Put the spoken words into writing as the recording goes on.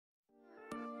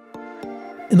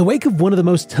In the wake of one of the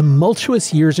most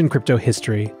tumultuous years in crypto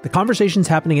history, the conversations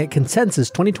happening at Consensus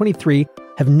 2023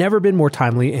 have never been more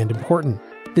timely and important.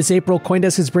 This April,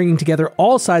 CoinDesk is bringing together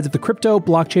all sides of the crypto,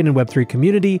 blockchain, and Web3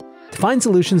 community to find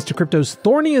solutions to crypto's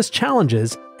thorniest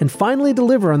challenges and finally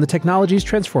deliver on the technology's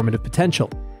transformative potential.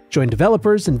 Join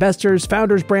developers, investors,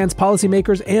 founders, brands,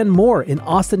 policymakers, and more in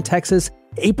Austin, Texas,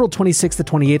 April 26th to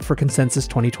 28th for Consensus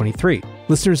 2023.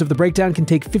 Listeners of The Breakdown can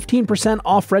take 15%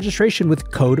 off registration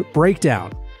with code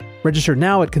BREAKDOWN. Register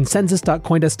now at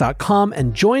consensus.coindesk.com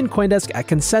and join CoinDesk at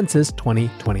Consensus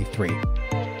 2023.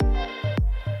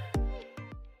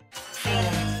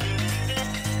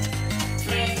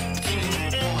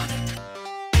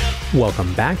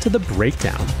 Welcome back to The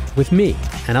Breakdown with me,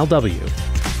 NLW.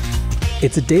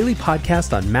 It's a daily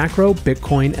podcast on macro,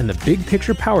 Bitcoin, and the big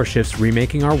picture power shifts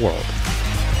remaking our world.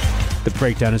 The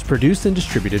Breakdown is produced and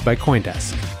distributed by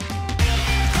CoinDesk.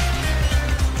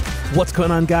 What's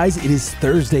going on, guys? It is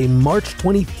Thursday, March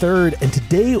 23rd, and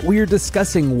today we are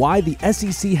discussing why the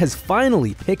SEC has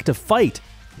finally picked a fight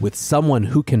with someone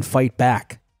who can fight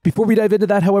back. Before we dive into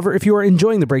that, however, if you are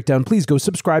enjoying The Breakdown, please go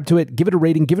subscribe to it, give it a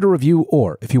rating, give it a review,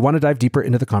 or if you want to dive deeper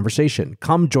into the conversation,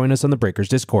 come join us on the Breakers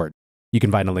Discord. You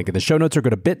can find a link in the show notes or go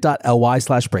to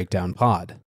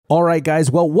bit.ly/breakdownpod. All right,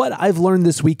 guys. Well, what I've learned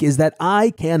this week is that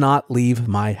I cannot leave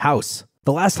my house.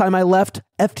 The last time I left,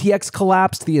 FTX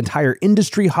collapsed, the entire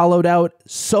industry hollowed out.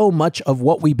 So much of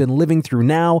what we've been living through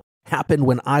now happened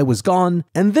when I was gone,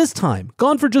 and this time,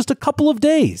 gone for just a couple of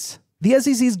days. The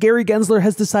SEC's Gary Gensler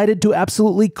has decided to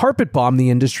absolutely carpet bomb the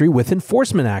industry with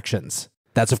enforcement actions.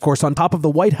 That's, of course, on top of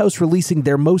the White House releasing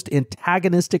their most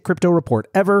antagonistic crypto report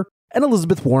ever, and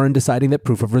Elizabeth Warren deciding that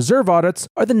proof of reserve audits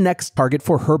are the next target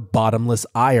for her bottomless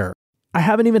ire. I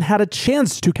haven't even had a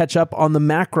chance to catch up on the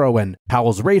macro and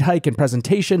Powell's rate hike and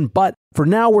presentation, but for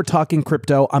now we're talking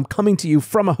crypto. I'm coming to you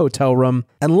from a hotel room,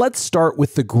 and let's start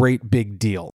with the great big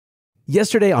deal.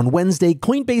 Yesterday on Wednesday,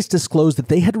 Coinbase disclosed that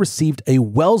they had received a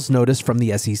Wells notice from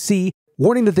the SEC,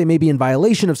 warning that they may be in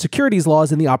violation of securities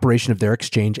laws in the operation of their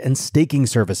exchange and staking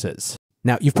services.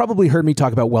 Now, you've probably heard me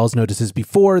talk about Wells notices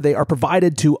before. They are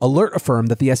provided to alert a firm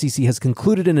that the SEC has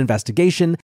concluded an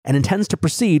investigation and intends to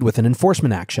proceed with an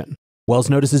enforcement action.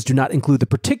 Wells notices do not include the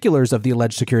particulars of the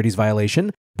alleged securities violation,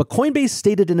 but Coinbase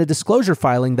stated in a disclosure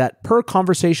filing that, per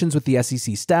conversations with the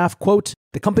SEC staff, quote,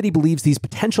 the company believes these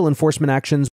potential enforcement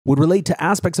actions would relate to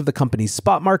aspects of the company's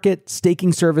spot market,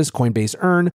 staking service, Coinbase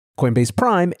Earn, Coinbase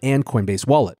Prime, and Coinbase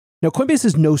Wallet. Now, Coinbase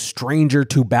is no stranger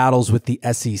to battles with the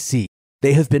SEC.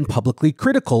 They have been publicly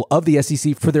critical of the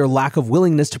SEC for their lack of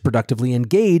willingness to productively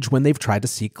engage when they've tried to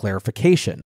seek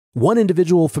clarification. One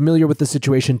individual familiar with the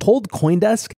situation told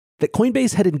CoinDesk that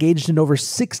Coinbase had engaged in over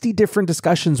 60 different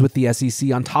discussions with the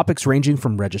SEC on topics ranging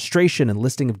from registration and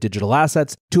listing of digital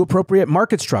assets to appropriate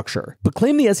market structure, but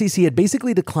claimed the SEC had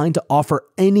basically declined to offer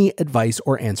any advice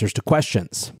or answers to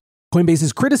questions.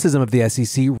 Coinbase's criticism of the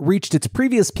SEC reached its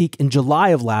previous peak in July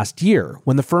of last year,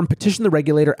 when the firm petitioned the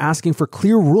regulator asking for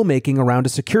clear rulemaking around a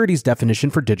securities definition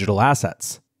for digital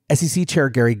assets. SEC Chair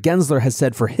Gary Gensler has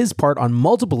said for his part on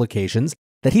multiple occasions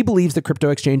that he believes that crypto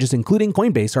exchanges, including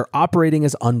Coinbase, are operating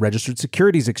as unregistered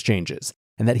securities exchanges,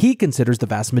 and that he considers the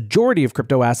vast majority of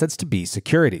crypto assets to be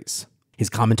securities. His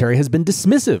commentary has been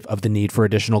dismissive of the need for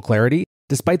additional clarity,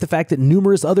 despite the fact that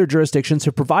numerous other jurisdictions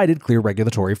have provided clear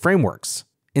regulatory frameworks.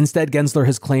 Instead, Gensler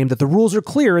has claimed that the rules are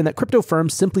clear and that crypto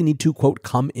firms simply need to, quote,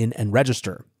 come in and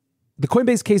register. The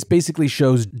Coinbase case basically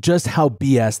shows just how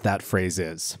BS that phrase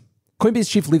is. Coinbase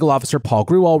Chief Legal Officer Paul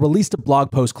Grewal released a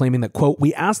blog post claiming that, quote,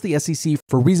 we asked the SEC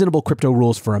for reasonable crypto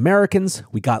rules for Americans.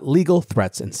 We got legal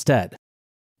threats instead.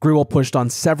 Grewal pushed on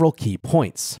several key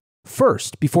points.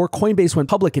 First, before Coinbase went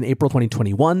public in April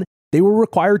 2021, they were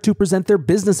required to present their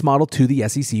business model to the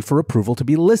SEC for approval to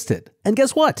be listed. And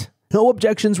guess what? No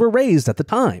objections were raised at the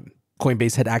time.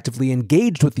 Coinbase had actively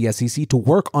engaged with the SEC to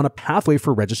work on a pathway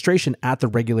for registration at the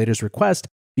regulator's request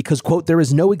because, quote, there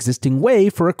is no existing way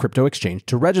for a crypto exchange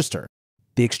to register.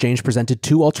 The exchange presented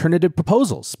two alternative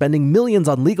proposals, spending millions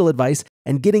on legal advice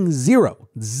and getting zero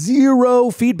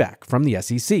feedback from the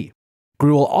SEC.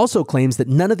 Grewal also claims that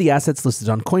none of the assets listed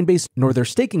on Coinbase nor their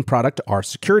staking product are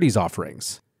securities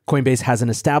offerings. Coinbase has an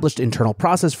established internal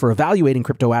process for evaluating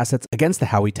crypto assets against the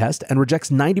Howey test and rejects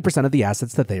 90% of the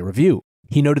assets that they review.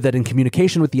 He noted that in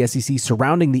communication with the SEC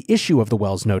surrounding the issue of the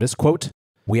Wells notice, quote,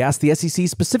 we asked the SEC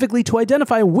specifically to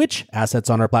identify which assets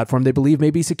on our platform they believe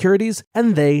may be securities,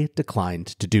 and they declined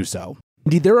to do so.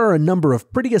 Indeed, there are a number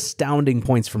of pretty astounding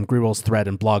points from Grewal's thread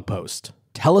and blog post.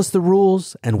 Tell us the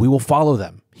rules, and we will follow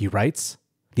them, he writes.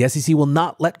 The SEC will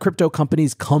not let crypto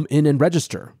companies come in and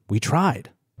register. We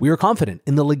tried. We are confident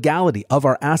in the legality of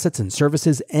our assets and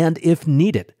services, and if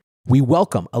needed, We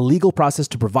welcome a legal process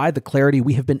to provide the clarity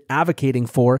we have been advocating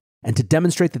for and to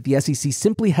demonstrate that the SEC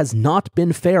simply has not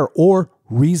been fair or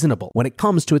reasonable when it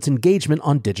comes to its engagement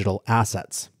on digital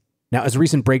assets. Now, as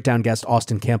recent Breakdown guest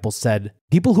Austin Campbell said,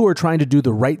 people who are trying to do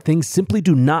the right thing simply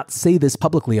do not say this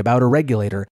publicly about a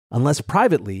regulator unless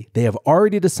privately they have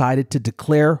already decided to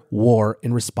declare war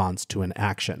in response to an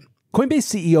action.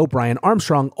 Coinbase CEO Brian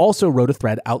Armstrong also wrote a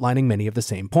thread outlining many of the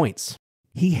same points.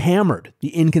 He hammered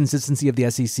the inconsistency of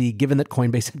the SEC given that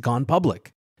Coinbase had gone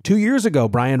public. 2 years ago,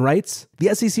 Brian writes,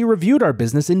 the SEC reviewed our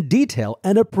business in detail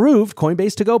and approved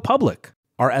Coinbase to go public.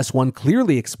 Our S-1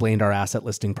 clearly explained our asset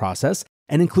listing process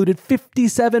and included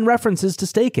 57 references to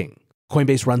staking.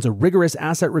 Coinbase runs a rigorous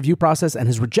asset review process and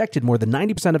has rejected more than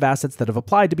 90% of assets that have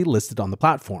applied to be listed on the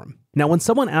platform. Now, when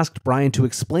someone asked Brian to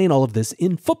explain all of this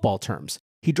in football terms,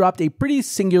 he dropped a pretty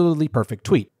singularly perfect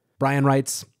tweet. Brian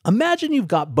writes, imagine you've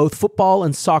got both football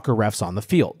and soccer refs on the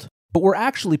field, but we're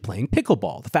actually playing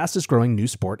pickleball, the fastest growing new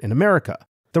sport in America.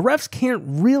 The refs can't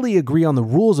really agree on the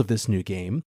rules of this new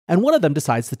game, and one of them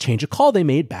decides to change a call they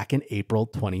made back in April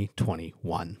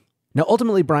 2021. Now,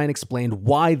 ultimately, Brian explained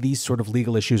why these sort of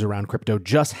legal issues around crypto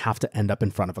just have to end up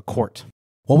in front of a court.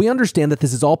 While we understand that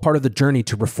this is all part of the journey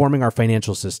to reforming our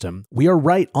financial system, we are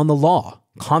right on the law,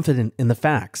 confident in the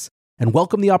facts, and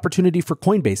welcome the opportunity for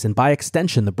Coinbase and by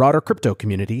extension the broader crypto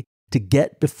community to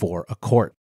get before a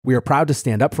court. We are proud to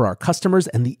stand up for our customers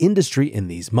and the industry in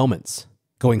these moments.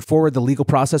 Going forward, the legal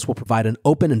process will provide an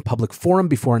open and public forum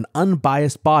before an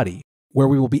unbiased body where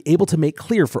we will be able to make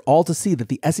clear for all to see that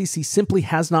the SEC simply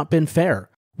has not been fair,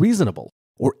 reasonable,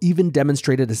 or even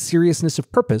demonstrated a seriousness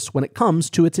of purpose when it comes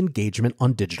to its engagement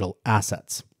on digital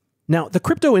assets. Now, the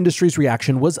crypto industry's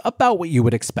reaction was about what you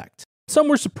would expect. Some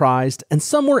were surprised, and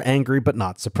some were angry but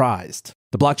not surprised.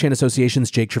 The Blockchain Association's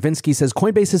Jake Travinsky says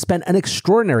Coinbase has spent an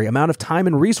extraordinary amount of time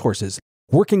and resources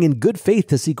working in good faith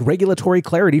to seek regulatory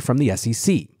clarity from the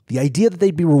SEC. The idea that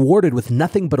they'd be rewarded with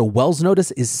nothing but a Wells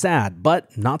notice is sad,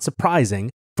 but not surprising,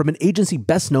 from an agency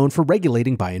best known for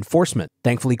regulating by enforcement.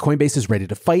 Thankfully, Coinbase is ready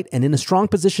to fight and in a strong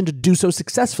position to do so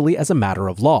successfully as a matter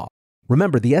of law.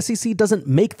 Remember, the SEC doesn't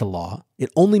make the law,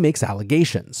 it only makes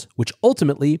allegations, which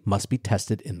ultimately must be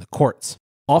tested in the courts.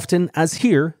 Often, as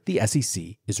here, the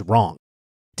SEC is wrong.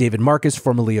 David Marcus,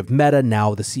 formerly of Meta,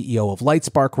 now the CEO of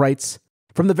Lightspark, writes,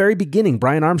 from the very beginning,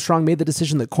 Brian Armstrong made the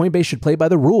decision that Coinbase should play by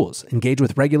the rules, engage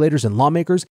with regulators and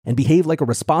lawmakers, and behave like a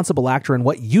responsible actor in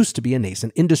what used to be a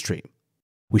nascent industry.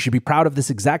 We should be proud of this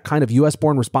exact kind of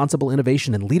US-born responsible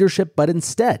innovation and leadership, but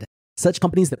instead, such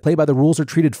companies that play by the rules are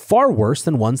treated far worse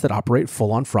than ones that operate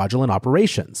full-on fraudulent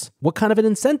operations. What kind of an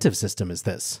incentive system is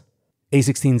this?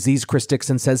 A16Z's Chris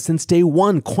Dixon says since day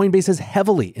one, Coinbase has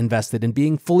heavily invested in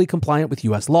being fully compliant with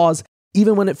US laws,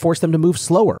 even when it forced them to move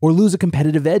slower or lose a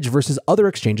competitive edge versus other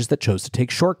exchanges that chose to take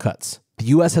shortcuts. The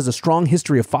US has a strong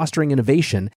history of fostering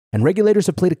innovation, and regulators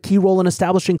have played a key role in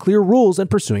establishing clear rules and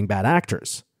pursuing bad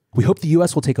actors. We hope the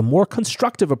US will take a more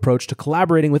constructive approach to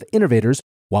collaborating with innovators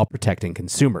while protecting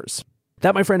consumers.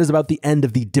 That, my friend, is about the end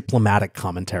of the diplomatic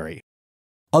commentary.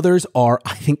 Others are,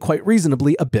 I think quite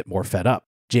reasonably, a bit more fed up.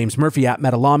 James Murphy at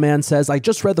Meta Lawman says, I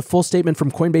just read the full statement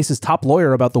from Coinbase's top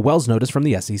lawyer about the Wells notice from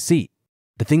the SEC.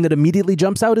 The thing that immediately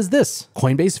jumps out is this.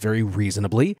 Coinbase, very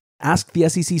reasonably, asked the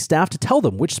SEC staff to tell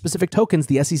them which specific tokens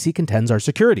the SEC contends are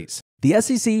securities. The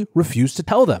SEC refused to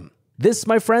tell them. This,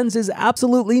 my friends, is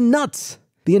absolutely nuts.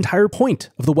 The entire point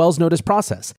of the Wells notice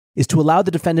process is to allow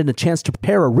the defendant a chance to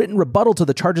prepare a written rebuttal to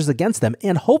the charges against them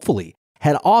and hopefully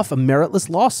head off a meritless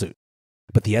lawsuit.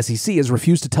 But the SEC has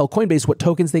refused to tell Coinbase what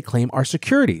tokens they claim are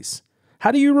securities.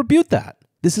 How do you rebut that?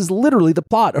 This is literally the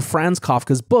plot of Franz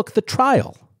Kafka's book, The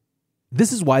Trial.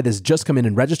 This is why this just come in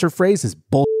and register phrase is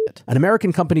bullshit. An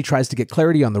American company tries to get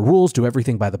clarity on the rules, do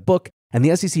everything by the book, and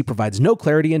the SEC provides no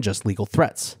clarity and just legal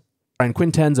threats. Brian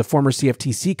Quintens, a former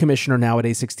CFTC commissioner now at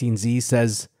A16Z,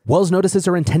 says, Wells notices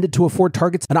are intended to afford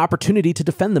targets an opportunity to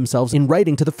defend themselves in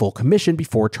writing to the full commission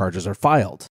before charges are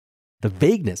filed. The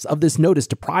vagueness of this notice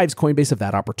deprives Coinbase of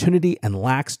that opportunity and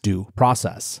lacks due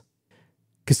process.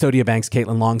 Custodia Bank's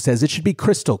Caitlin Long says it should be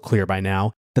crystal clear by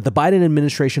now that the Biden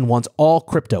administration wants all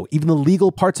crypto, even the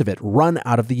legal parts of it, run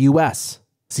out of the US.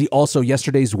 See also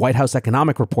yesterday's White House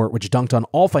economic report, which dunked on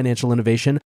all financial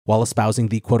innovation while espousing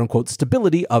the quote-unquote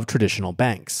stability of traditional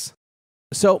banks.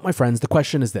 So, my friends, the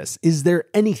question is this. Is there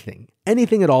anything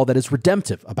at all that is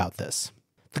redemptive about this?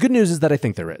 The good news is that I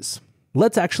think there is.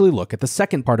 Let's actually look at the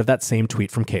second part of that same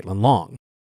tweet from Caitlin Long.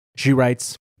 She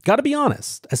writes, gotta be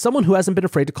honest, as someone who hasn't been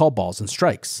afraid to call balls and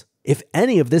strikes, if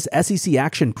any of this SEC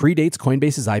action predates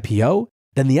Coinbase's IPO,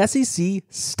 then the SEC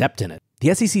stepped in it.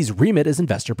 The SEC's remit is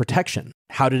investor protection.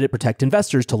 How did it protect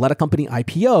investors to let a company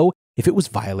IPO if it was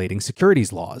violating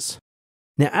securities laws.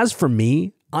 Now, as for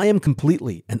me, I am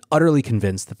completely and utterly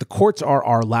convinced that the courts are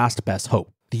our last best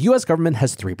hope. The US government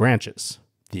has 3 branches.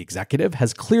 The executive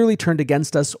has clearly turned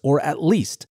against us, or at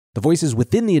least the voices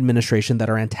within the administration that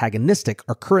are antagonistic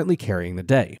are currently carrying the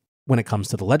day. When it comes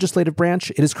to the legislative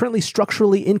branch, it is currently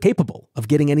structurally incapable of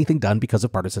getting anything done because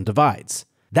of partisan divides.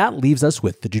 That leaves us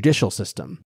with the judicial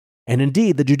system. And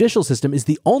indeed, the judicial system is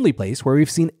the only place where we've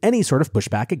seen any sort of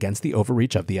pushback against the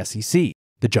overreach of the SEC.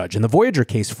 The judge in the Voyager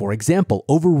case, for example,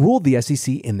 overruled the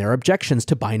SEC in their objections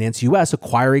to Binance US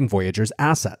acquiring Voyager's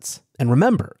assets. And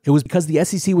remember, it was because the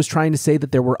SEC was trying to say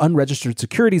that there were unregistered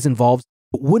securities involved,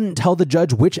 but wouldn't tell the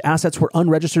judge which assets were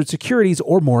unregistered securities,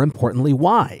 or more importantly,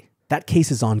 why. That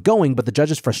case is ongoing, but the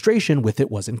judge's frustration with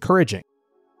it was encouraging.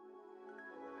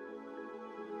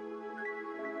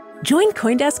 Join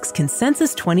CoinDesk's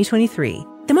Consensus 2023,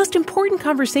 the most important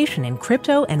conversation in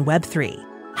crypto and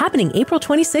Web3, happening April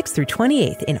 26th through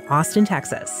 28th in Austin,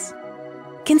 Texas.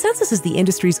 Consensus is the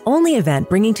industry's only event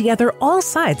bringing together all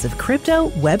sides of crypto,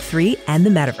 Web3, and the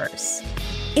metaverse.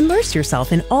 Immerse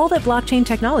yourself in all that blockchain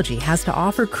technology has to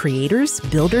offer creators,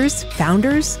 builders,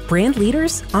 founders, brand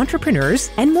leaders, entrepreneurs,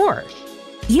 and more.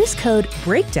 Use code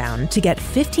BREAKDOWN to get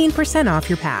 15% off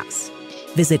your pass.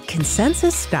 Visit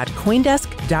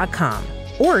consensus.coindesk.com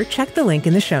or check the link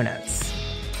in the show notes.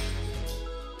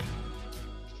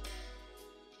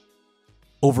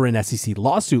 Over in SEC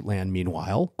lawsuit land,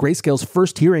 meanwhile, Grayscale's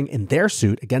first hearing in their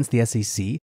suit against the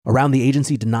SEC around the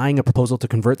agency denying a proposal to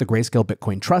convert the Grayscale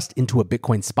Bitcoin Trust into a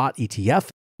Bitcoin spot ETF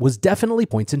was definitely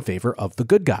points in favor of the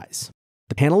good guys.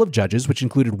 The panel of judges, which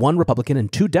included 1 Republican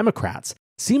and 2 Democrats,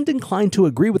 seemed inclined to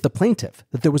agree with the plaintiff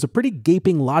that there was a pretty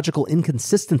gaping logical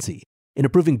inconsistency in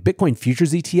approving Bitcoin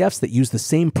futures ETFs that use the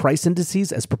same price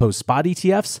indices as proposed spot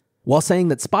ETFs, while saying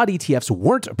that spot ETFs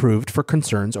weren't approved for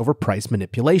concerns over price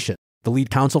manipulation. The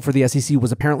lead counsel for the SEC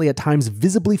was apparently at times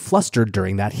visibly flustered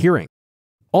during that hearing.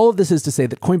 All of this is to say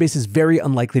that Coinbase is very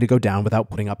unlikely to go down without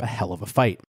putting up a hell of a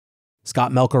fight.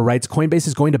 Scott Melker writes, Coinbase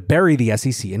is going to bury the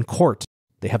SEC in court.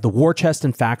 They have the war chest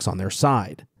and facts on their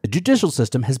side. The judicial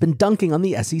system has been dunking on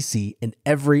the SEC in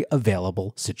every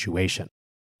available situation.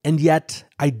 And yet,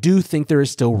 I do think there is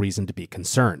still reason to be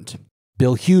concerned.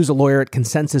 Bill Hughes, a lawyer at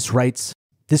Consensus, writes,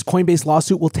 this Coinbase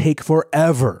lawsuit will take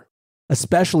forever,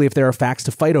 especially if there are facts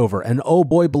to fight over, and oh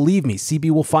boy, believe me,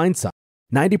 CB will find some.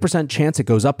 90% chance it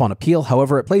goes up on appeal,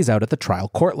 however it plays out at the trial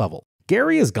court level.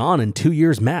 Gary is gone in 2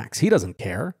 years max, he doesn't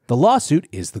care. The lawsuit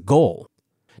is the goal.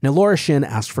 Now Laura Shin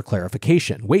asked for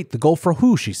clarification. Wait, the goal for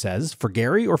who, she says, for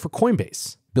Gary or for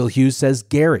Coinbase? Bill Hughes says,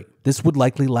 Gary. This would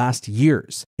likely last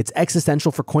years. It's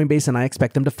existential for Coinbase and I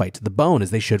expect them to fight to the bone,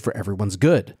 as they should for everyone's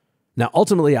good. Now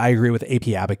ultimately I agree with AP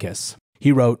Abacus.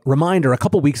 He wrote, reminder, a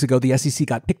couple weeks ago the SEC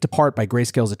got picked apart by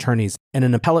Grayscale's attorneys and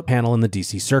an appellate panel in the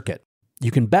DC circuit. You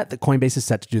can bet that Coinbase is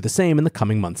set to do the same in the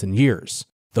coming months and years.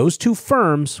 Those 2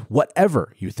 firms,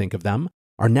 whatever you think of them,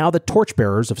 are now the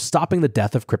torchbearers of stopping the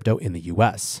death of crypto in the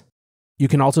US. You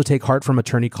can also take heart from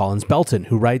attorney Collins Belton,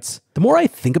 who writes, the more I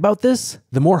think about this,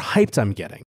 the more hyped I'm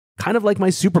getting. Kind of like my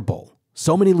Super Bowl.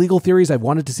 So many legal theories I've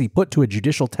wanted to see put to a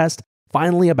judicial test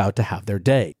finally about to have their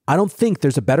day. I don't think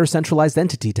there's a better centralized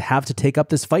entity to have to take up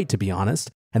this fight, to be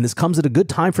honest, and this comes at a good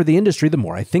time for the industry the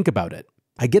more I think about it.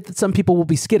 I get that some people will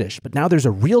be skittish, but now there's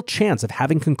a real chance of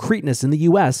having concreteness in the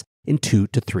US in 2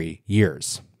 to 3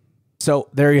 years. So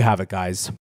there you have it,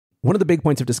 guys. One of the big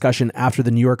points of discussion after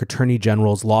the New York Attorney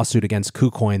General's lawsuit against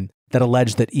KuCoin that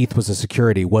alleged that ETH was a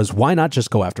security was, why not just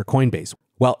go after Coinbase?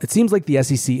 Well, it seems like the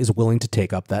SEC is willing to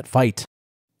take up that fight.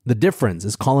 The difference,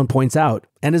 as Colin points out,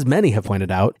 and as many have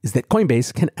pointed out, is that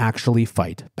Coinbase can actually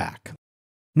fight back.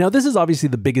 Now, this is obviously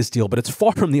the biggest deal, but it's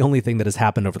far from the only thing that has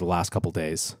happened over the last couple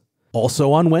days.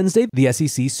 Also on Wednesday, the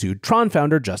SEC sued Tron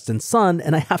founder Justin Sun,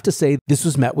 and I have to say this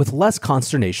was met with less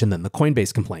consternation than the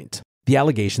Coinbase complaint. The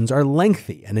allegations are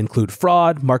lengthy and include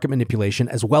fraud, market manipulation,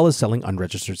 as well as selling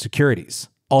unregistered securities.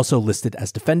 Also listed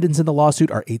as defendants in the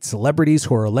lawsuit are 8 celebrities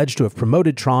who are alleged to have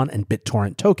promoted Tron and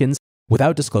BitTorrent tokens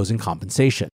without disclosing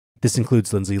compensation. This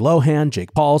includes Lindsay Lohan,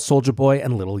 Jake Paul, Soulja Boy,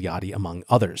 and Lil Yachty, among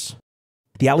others.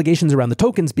 The allegations around the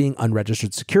tokens being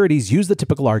unregistered securities use the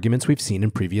typical arguments we've seen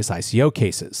in previous ICO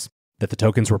cases, that the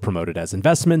tokens were promoted as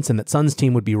investments and that Sun's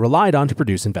team would be relied on to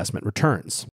produce investment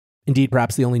returns. Indeed,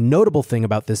 perhaps the only notable thing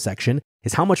about this section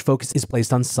is how much focus is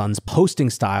placed on Sun's posting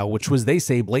style, which was, they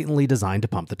say, blatantly designed to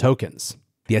pump the tokens.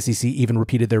 The SEC even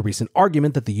repeated their recent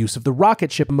argument that the use of the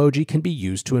rocket ship emoji can be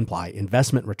used to imply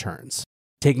investment returns.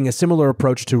 Taking a similar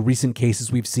approach to recent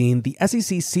cases we've seen, the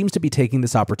SEC seems to be taking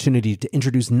this opportunity to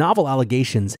introduce novel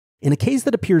allegations in a case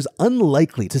that appears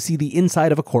unlikely to see the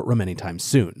inside of a courtroom anytime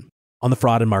soon. On the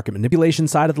fraud and market manipulation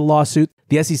side of the lawsuit,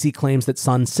 the SEC claims that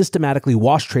Sun systematically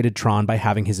wash-traded Tron by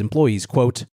having his employees,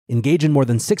 quote, engage in more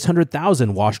than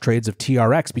 600,000 wash trades of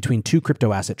TRX between two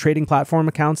crypto asset trading platform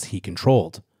accounts he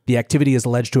controlled. The activity is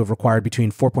alleged to have required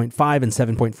between 4.5 and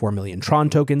 7.4 million Tron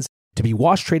tokens to be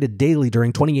wash-traded daily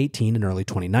during 2018 and early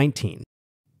 2019.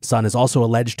 Sun is also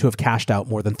alleged to have cashed out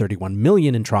more than 31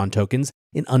 million in Tron tokens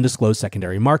in undisclosed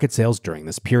secondary market sales during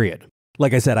this period.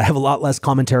 Like I said, I have a lot less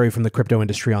commentary from the crypto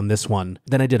industry on this one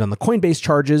than I did on the Coinbase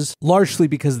charges, largely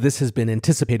because this has been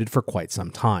anticipated for quite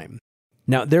some time.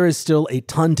 Now, there is still a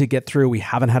ton to get through. We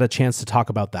haven't had a chance to talk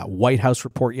about that White House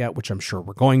report yet, which I'm sure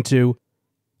we're going to.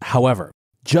 However,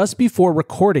 just before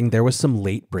recording, there was some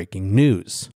late-breaking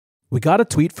news. We got a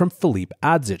tweet from Philippe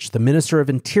Adzic, the Minister of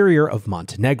Interior of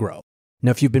Montenegro.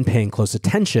 Now, if you've been paying close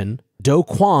attention, Do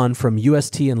Kwon from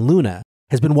UST and Luna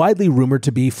has been widely rumored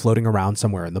to be floating around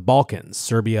somewhere in the Balkans,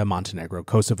 Serbia, Montenegro,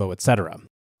 Kosovo, etc.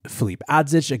 Philippe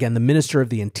Adzic, again the Minister of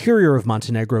the Interior of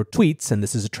Montenegro, tweets, and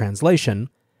this is a translation,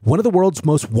 one of the world's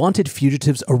most wanted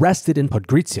fugitives arrested in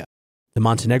Podgorica. The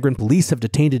Montenegrin police have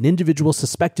detained an individual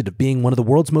suspected of being one of the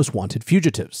world's most wanted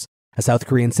fugitives, a South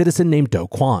Korean citizen named Do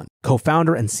Kwon,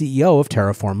 co-founder and CEO of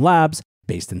Terraform Labs,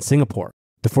 based in Singapore.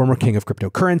 The former king of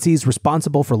cryptocurrencies,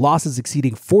 responsible for losses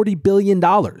exceeding $40 billion,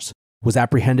 was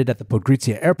apprehended at the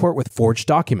Podgorica airport with forged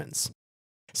documents.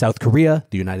 South Korea,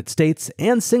 the United States,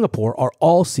 and Singapore are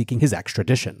all seeking his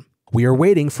extradition. We are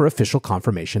waiting for official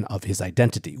confirmation of his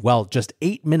identity. Well, just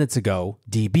 8 minutes ago,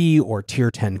 DB, or Tier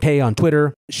 10K on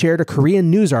Twitter, shared a Korean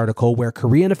news article where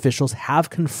Korean officials have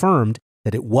confirmed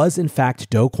that it was in fact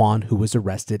Do Kwon who was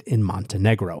arrested in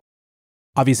Montenegro.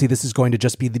 Obviously, this is going to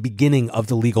just be the beginning of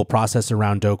the legal process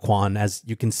around Do Kwon. As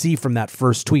you can see from that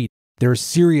first tweet, there is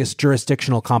serious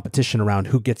jurisdictional competition around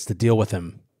who gets to deal with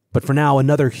him. But for now,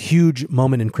 another huge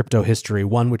moment in crypto history,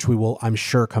 one which we will, I'm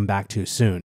sure, come back to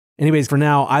soon. Anyways, for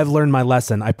now, I've learned my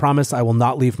lesson. I promise I will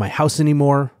not leave my house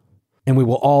anymore, and we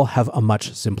will all have a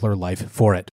much simpler life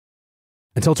for it.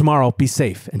 Until tomorrow, be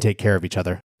safe and take care of each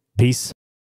other. Peace.